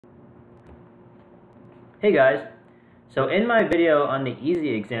Hey guys, so in my video on the easy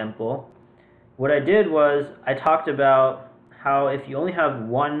example, what I did was I talked about how if you only have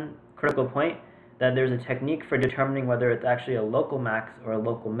one critical point, that there's a technique for determining whether it's actually a local max or a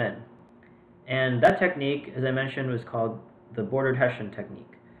local min. And that technique, as I mentioned, was called the Bordered Hessian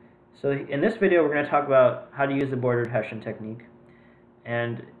Technique. So in this video, we're going to talk about how to use the Bordered Hessian Technique.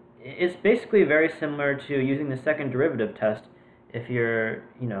 And it's basically very similar to using the second derivative test if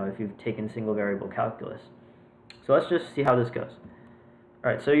you've taken single variable calculus. So let's just see how this goes.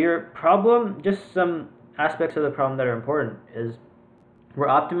 Alright, so your problem, just some aspects of the problem that are important is we're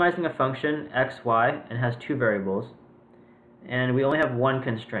optimizing a function x, y, and has two variables, and we only have one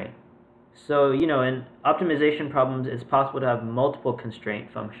constraint. So, in optimization problems, it's possible to have multiple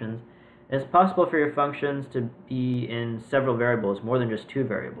constraint functions. It's possible for your functions to be in several variables, more than just two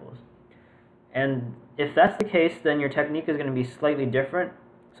variables. And if that's the case, then your technique is going to be slightly different.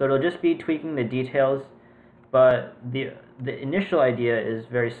 So it'll just be tweaking the details, but the initial idea is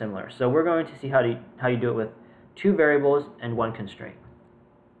very similar. So we're going to see how you do it with two variables and one constraint.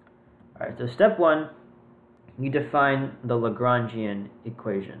 Alright, so step one, you define the Lagrangian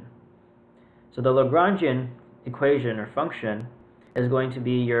equation. So the Lagrangian equation or function is going to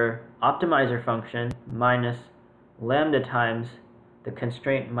be your optimizer function minus lambda times the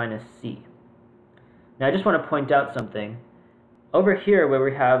constraint minus c. Now I just want to point out something. Over here where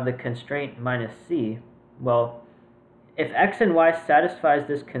we have the constraint minus c, well, if x and y satisfies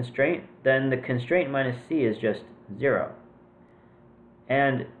this constraint, then the constraint minus c is just 0.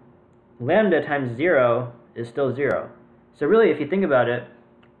 And lambda times 0 is still 0. So really, if you think about it,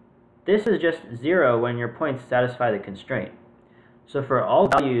 this is just 0 when your points satisfy the constraint. So for all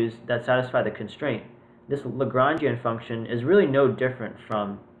values that satisfy the constraint, this Lagrangian function is really no different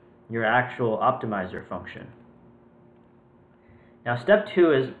from your actual optimizer function. Now step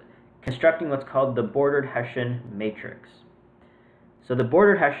two is constructing what's called the Bordered Hessian matrix. So the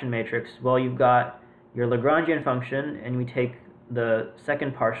Bordered Hessian matrix, well, you've got your Lagrangian function, and we take the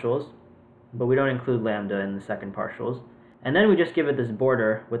second partials, but we don't include lambda in the second partials, and then we just give it this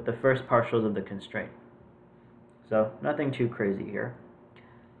border with the first partials of the constraint. So nothing too crazy here.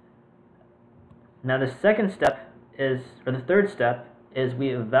 Now the second step is, or the third step, is we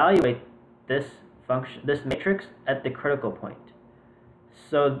evaluate this function, this matrix at the critical point.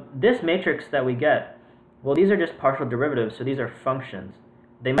 So this matrix that we get, well, these are just partial derivatives, so these are functions.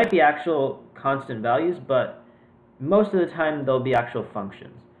 They might be actual constant values, but most of the time they'll be actual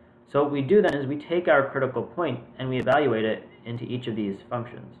functions. So what we do then is we take our critical point and we evaluate it into each of these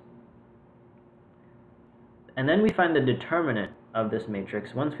functions. And then we find the determinant of this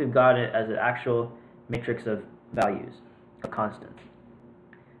matrix once we've got it as an actual matrix of values, of constants.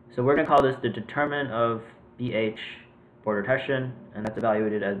 So we're going to call this the determinant of BH, Bordered Hessian, and that's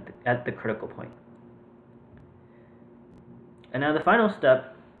evaluated at the critical point. And now the final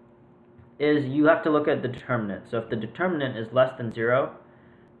step is you have to look at the determinant. So if the determinant is less than 0,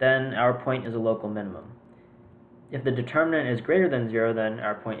 then our point is a local minimum. If the determinant is greater than 0, then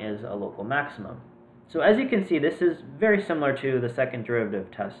our point is a local maximum. So as you can see, this is very similar to the second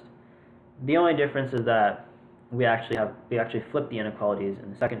derivative test. The only difference is that we actually flip the inequalities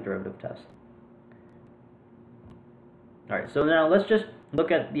in the second derivative test. Alright, so now let's just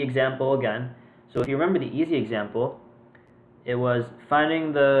look at the example again. So if you remember the easy example, it was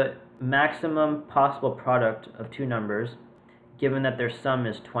finding the maximum possible product of two numbers given that their sum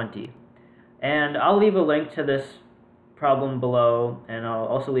is 20. And I'll leave a link to this problem below, and I'll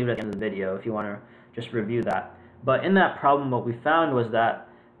also leave it at the end of the video if you want to just review that. But in that problem, what we found was that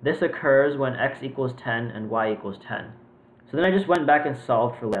this occurs when x equals 10 and y equals 10. So then I just went back and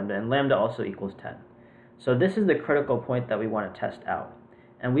solved for lambda, and lambda also equals 10. So this is the critical point that we want to test out.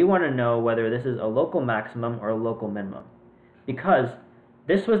 And we want to know whether this is a local maximum or a local minimum. Because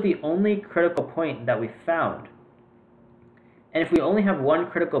this was the only critical point that we found. And if we only have one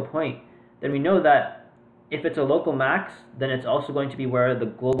critical point, then we know that if it's a local max, then it's also going to be where the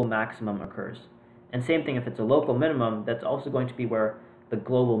global maximum occurs. And same thing, if it's a local minimum, that's also going to be where the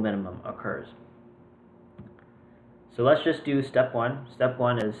global minimum occurs. So let's just do step one. Step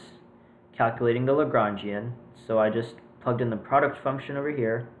one is calculating the Lagrangian. So I just plugged in the product function over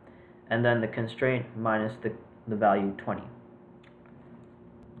here, and then the constraint minus the value 20.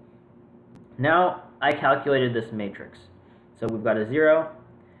 Now I calculated this matrix. So we've got a 0.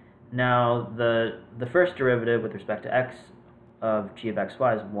 Now the first derivative with respect to x of g of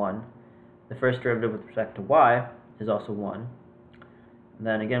xy is 1. The first derivative with respect to y is also 1. And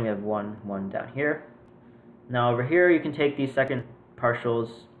then again we have 1 down here. Now over here you can take these second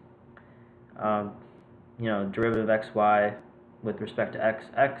partials, derivative of xy with respect to x,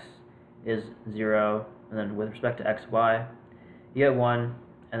 is 0, and then with respect to x, y, you get 1,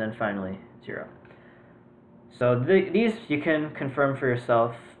 and then finally 0. So these you can confirm for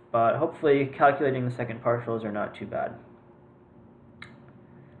yourself, but hopefully calculating the second partials are not too bad.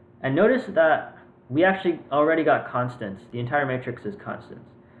 And notice that we actually already got constants. The entire matrix is constants.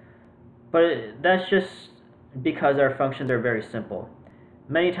 But that's just because our functions are very simple.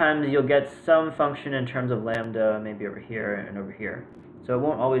 Many times you'll get some function in terms of lambda, maybe over here and over here. So it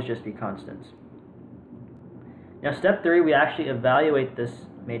won't always just be constants. Now step 3, we actually evaluate this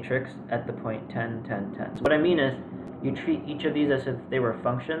matrix at the point 10, 10, 10. So what I mean is, you treat each of these as if they were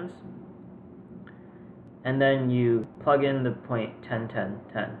functions, and then you plug in the point 10, 10,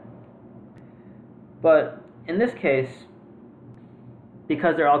 10. But in this case,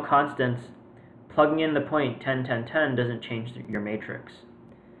 because they're all constants, plugging in the point 10, 10, 10 doesn't change your matrix.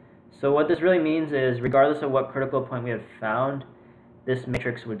 So what this really means is, regardless of what critical point we have found, this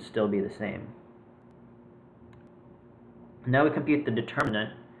matrix would still be the same. Now we compute the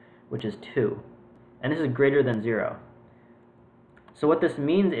determinant, which is 2, and this is greater than 0. So what this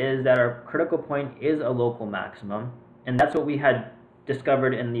means is that our critical point is a local maximum, and that's what we had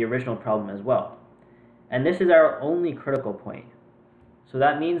discovered in the original problem as well. And this is our only critical point. So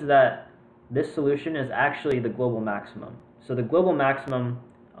that means that this solution is actually the global maximum. So the global maximum,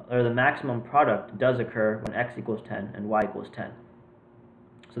 or the maximum product, does occur when x equals 10 and y equals 10.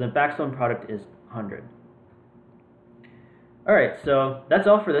 So the maximum product is 100. Alright, so that's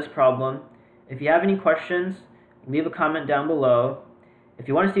all for this problem. If you have any questions, leave a comment down below. If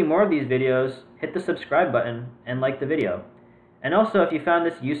you want to see more of these videos, hit the subscribe button and like the video. And also, if you found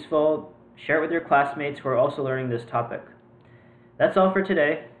this useful, share it with your classmates who are also learning this topic. That's all for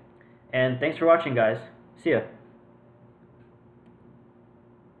today, and thanks for watching, guys. See ya.